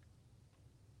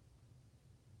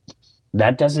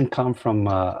 That doesn't come from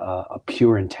a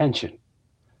pure intention.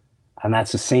 And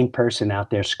that's the same person out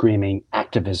there screaming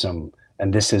activism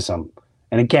and thisism.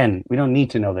 And again, we don't need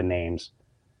to know the names.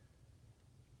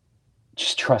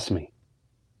 Just trust me.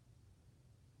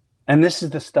 And this is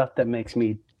the stuff that makes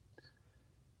me,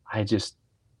 it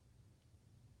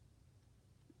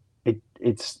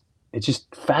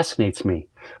just fascinates me.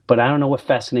 But I don't know what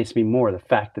fascinates me more, the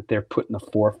fact that they're put in the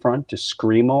forefront to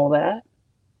scream all that.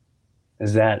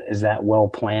 Is that well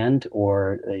planned,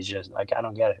 or they just like, I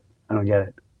don't get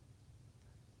it.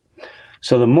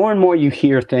 So the more and more you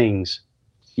hear things,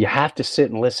 you have to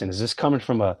sit and listen. Is this coming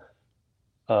from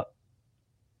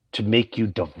to make you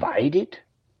divided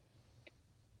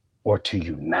or to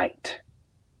unite?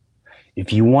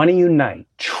 If you want to unite,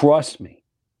 trust me.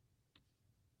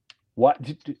 What,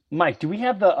 Mike, do we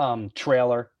have the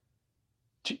trailer?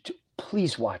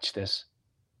 Please watch this.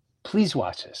 Please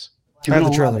watch this. I have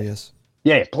the trailer, yes.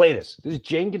 Yeah, play this. This is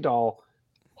Jane Goodall.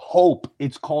 Hope.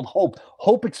 It's called Hope.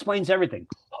 Hope explains everything.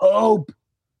 Hope.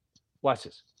 Watch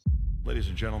this. Ladies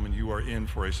and gentlemen, you are in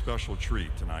for a special treat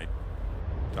tonight.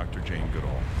 Dr. Jane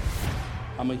Goodall.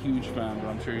 I'm a huge fan, but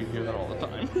I'm sure you hear that all the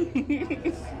time.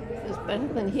 It's better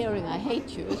than hearing I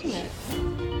hate you, isn't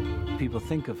it? People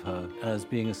think of her as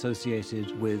being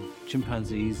associated with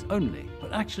chimpanzees only,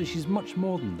 but actually she's much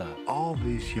more than that. All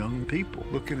these young people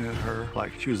looking at her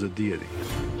like she was a deity.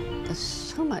 There's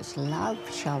so much love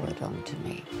showered onto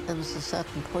me. There was a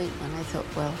certain point when I thought,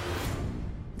 well,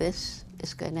 this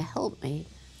is going to help me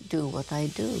do what I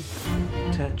do.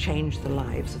 To change the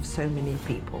lives of so many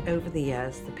people. Over the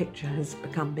years, the picture has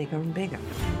become bigger and bigger.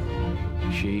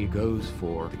 She goes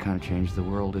for the kind of change the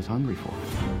world is hungry for.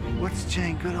 What's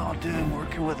Jane Goodall doing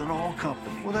working with an oil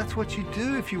company? Well, that's what you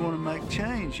do if you want to make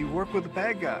change. You work with the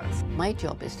bad guys. My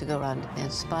job is to go around and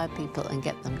inspire people and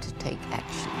get them to take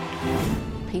action.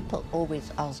 People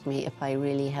always ask me if I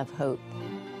really have hope.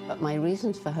 But my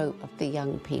reasons for hope of the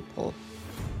young people.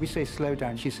 We say slow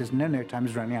down. She says, no,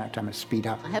 time's running out. Time to speed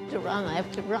up. I have to run. I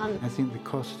think the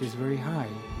cost is very high,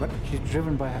 but she's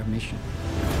driven by her mission.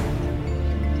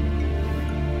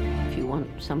 If you want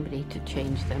somebody to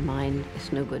change their mind,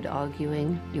 it's no good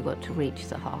arguing. You've got to reach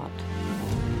the heart.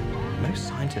 Most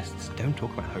scientists don't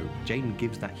talk about hope. Jane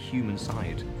gives that human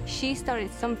side. She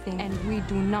started something, and we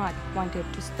do not want it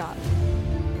to stop.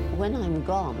 When I'm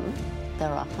gone, there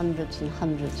are hundreds and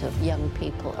hundreds of young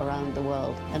people around the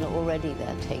world, and already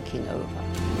they're taking over.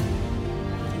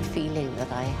 Feeling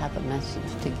that I have a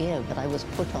message to give, that I was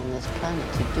put on this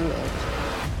planet to do it.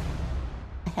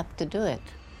 I have to do it.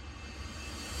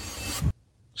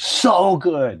 So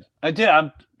good. I did.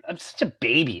 I'm such a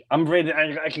baby. I'm ready.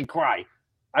 I can cry.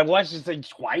 I watched this thing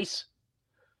twice.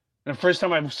 And the first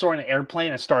time I saw it in an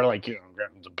airplane, I started like, getting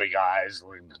the big eyes,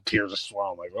 like, the tears of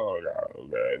swell. I'm like, oh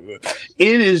God.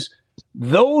 It is.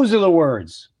 Those are the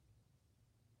words.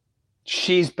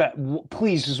 She's back.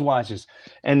 Please just watch this.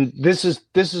 And this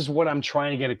is what I'm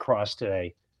trying to get across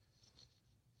today.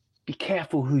 Be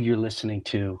careful who you're listening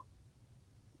to.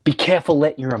 Be careful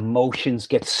letting your emotions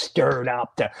get stirred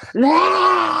up.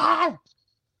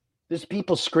 There's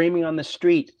people screaming on the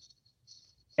street.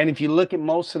 And if you look at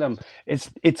most of them,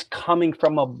 it's coming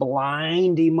from a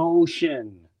blind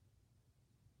emotion.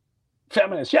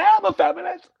 Feminist. Yeah, I'm a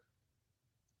feminist.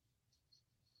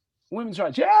 Women's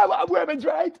rights. Yeah, women's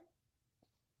rights.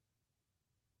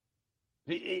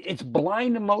 It's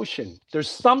blind emotion. There's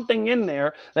something in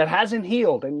there that hasn't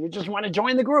healed, and you just want to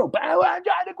join the group. I want to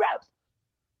join the group.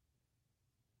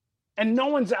 And no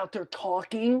one's out there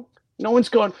talking. No one's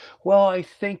going, well, I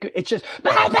think it's just...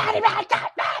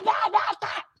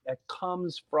 It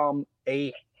comes from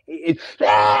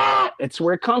it's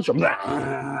where it comes from.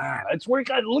 It's where it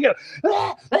comes. Look at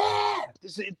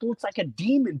it. It looks like a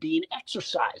demon being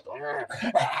exorcised.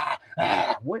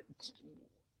 What?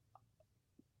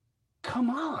 Come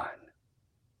on,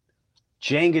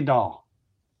 Jane Goodall.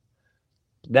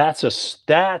 That's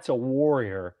a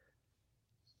warrior.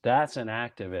 That's an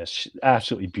activist.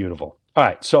 Absolutely beautiful. All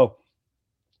right, so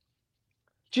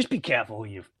just be careful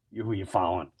who you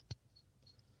following?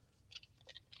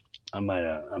 I might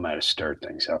have stirred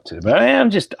things up too, but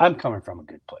I'm coming from a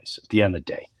good place at the end of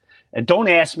the day. And don't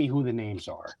ask me who the names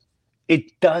are.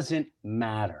 It doesn't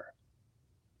matter.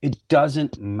 It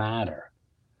doesn't matter.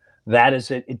 That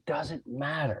is it. It doesn't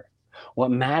matter.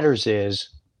 What matters is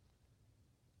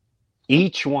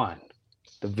each one,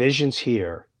 the vision's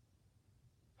here,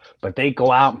 but they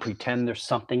go out and pretend there's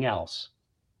something else.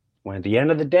 When at the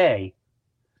end of the day,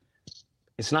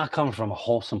 it's not coming from a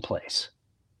wholesome place.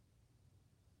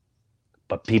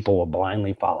 But people will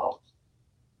blindly follow.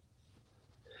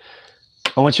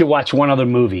 I want you to watch one other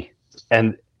movie.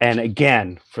 And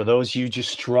again, for those of you just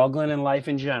struggling in life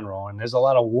in general, and there's a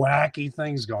lot of wacky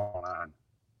things going on.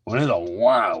 Well, there's a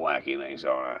lot of wacky things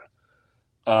going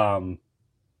on.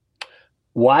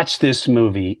 Watch this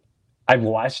movie. I've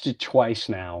watched it twice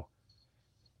now.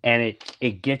 And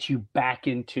it gets you back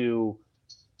into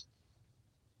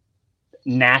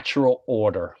natural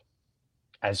order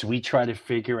as we try to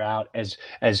figure out, as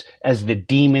the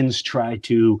demons try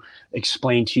to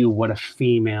explain to you what a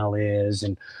female is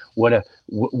and what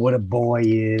a boy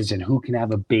is and who can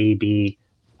have a baby.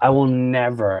 I will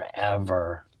never,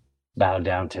 ever bow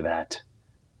down to that.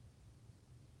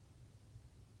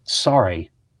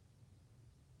 Sorry.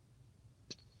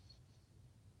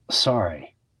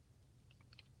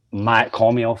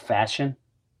 Call me old-fashioned,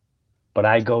 but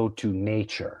I go to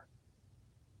nature.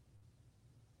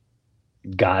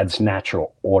 God's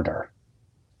natural order.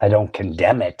 I don't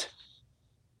condemn it.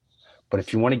 But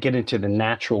if you want to get into the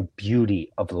natural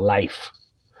beauty of life,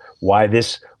 why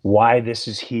this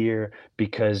is here,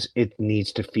 because it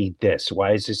needs to feed this.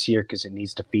 Why is this here? Because it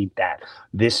needs to feed that.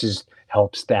 This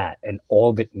helps that. And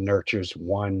all of it nurtures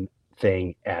one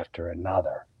thing after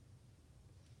another.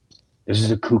 This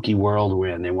is a kooky world we're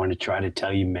in. They want to try to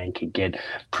tell you men can get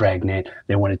pregnant.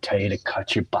 They want to tell you to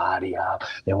cut your body up.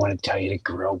 They want to tell you to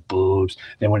grow boobs.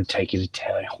 They want to take you to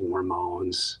tell you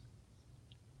hormones.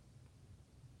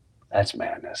 That's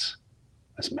madness.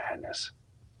 That's madness.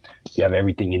 You have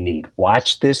everything you need.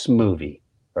 Watch this movie,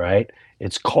 right?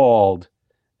 It's called,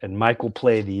 and Mike will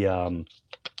play the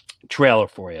trailer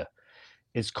for you.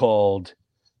 It's called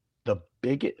The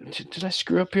Biggest. Did I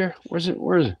screw up here? Where is it?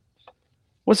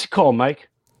 What's it called, Mike?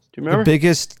 Do you remember?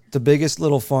 The biggest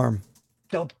little farm.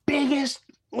 The Biggest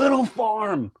Little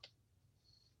Farm.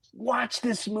 Watch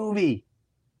this movie.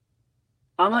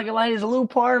 I'm not gonna lie, it's a little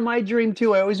part of my dream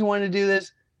too. I always wanted to do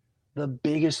this. The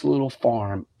Biggest Little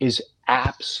Farm is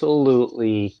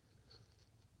absolutely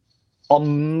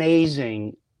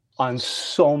amazing on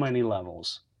so many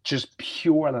levels. Just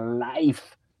pure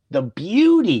life. The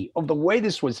beauty of the way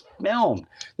this was filmed.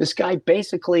 This guy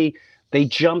basically, They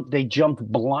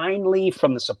jumped blindly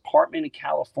from this apartment in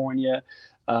California.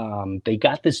 They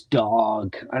got this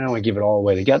dog. I don't want to give it all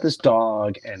away. They got this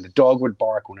dog, and the dog would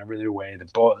bark whenever they were away. The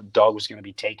dog was going to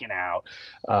be taken out.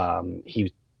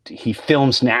 He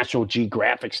films National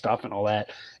Geographic stuff and all that.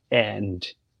 And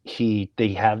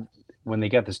when they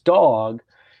got this dog,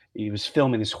 he was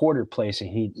filming this hoarder place,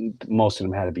 and most of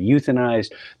them had to be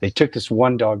euthanized. They took this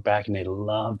one dog back, and they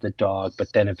loved the dog,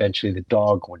 but then eventually the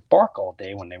dog would bark all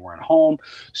day when they weren't home.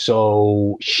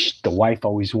 So the wife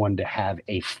always wanted to have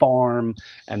a farm,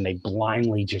 and they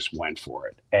blindly just went for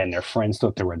it. And their friends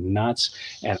thought they were nuts.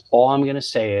 And all I'm going to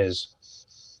say is,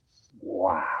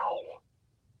 wow.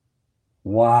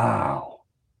 Wow.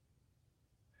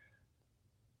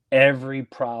 Every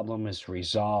problem is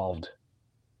resolved.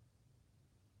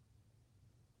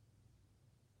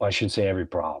 Well, I shouldn't say every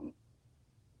problem.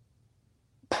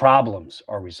 Problems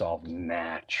are resolved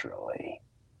naturally.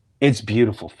 It's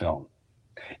beautiful film.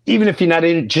 Even if you're not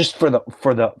in it just for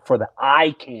the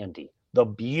eye candy, the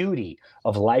beauty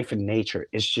of life and nature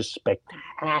is just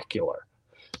spectacular.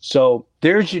 So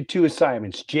there's your two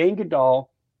assignments. Jane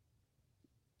Goodall,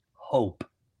 Hope.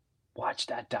 Watch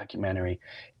that documentary.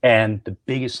 And The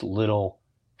Biggest Little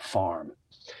Farm.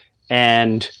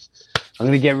 And I'm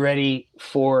going to get ready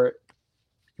for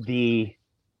the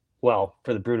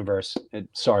Breuniverse.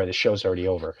 Sorry, the show's already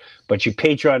over. But you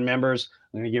Patreon members,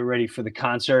 I'm going to get ready for the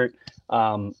concert.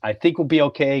 I think we'll be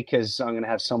okay because I'm going to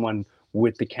have someone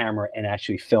with the camera and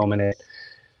actually filming it.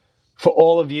 For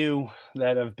all of you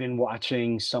that have been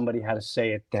watching, Somebody Had to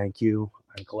Say It, thank you.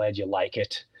 I'm glad you like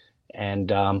it.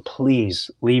 And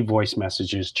please leave voice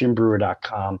messages,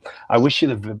 jimbrewer.com. I wish you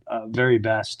the very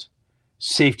best.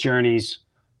 Safe journeys.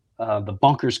 The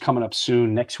bunker's coming up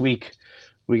soon. Next week,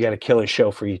 we got a killer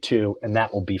show for you too, and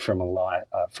that will be from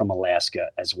Alaska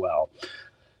as well.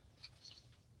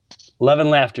 Love and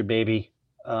laughter, baby.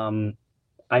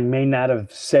 I may not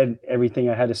have said everything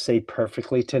I had to say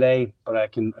perfectly today, but I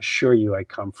can assure you I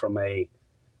come from a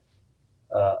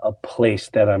a place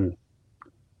that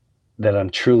I'm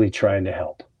truly trying to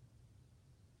help.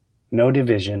 No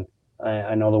division.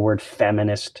 I know the word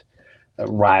feminist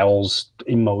riles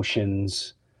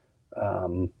emotions,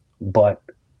 but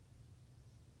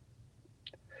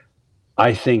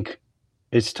I think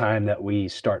it's time that we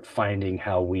start finding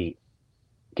how we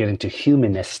get into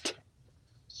humanist.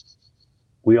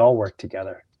 We all work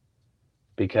together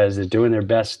because they're doing their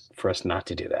best for us not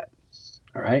to do that.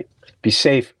 All right? Be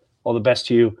safe. All the best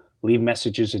to you. Leave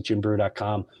messages at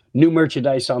jimbrewer.com. New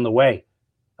merchandise on the way.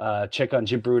 Check on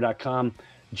jimbrewer.com.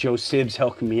 Joe Sibbs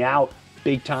helping me out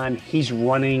big time. He's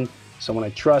running, someone I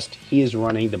trust. He is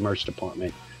running the merch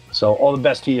department. So all the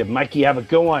best to you. Mikey, have a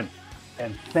good one.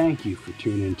 And thank you for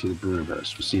tuning into the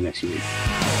Breuniverse. We'll see you next week.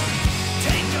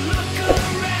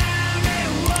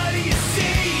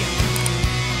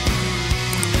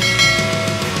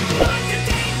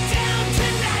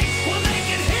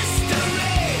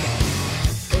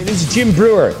 This is Jim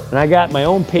Brewer, and I got my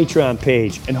own Patreon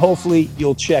page, and hopefully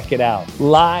you'll check it out.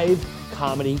 Live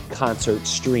comedy concert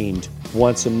streamed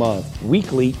once a month.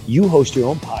 Weekly, you host your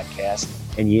own podcast,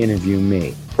 and you interview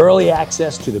me. Early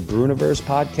access to the Breuniverse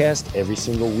podcast every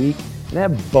single week, and I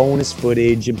have bonus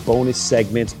footage and bonus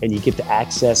segments, and you get to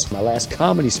access my last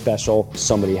comedy special,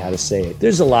 Somebody Had to Say It.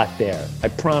 There's a lot there. I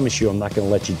promise you I'm not going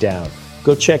to let you down.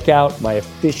 Go check out my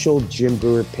official Jim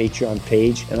Brewer Patreon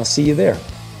page, and I'll see you there.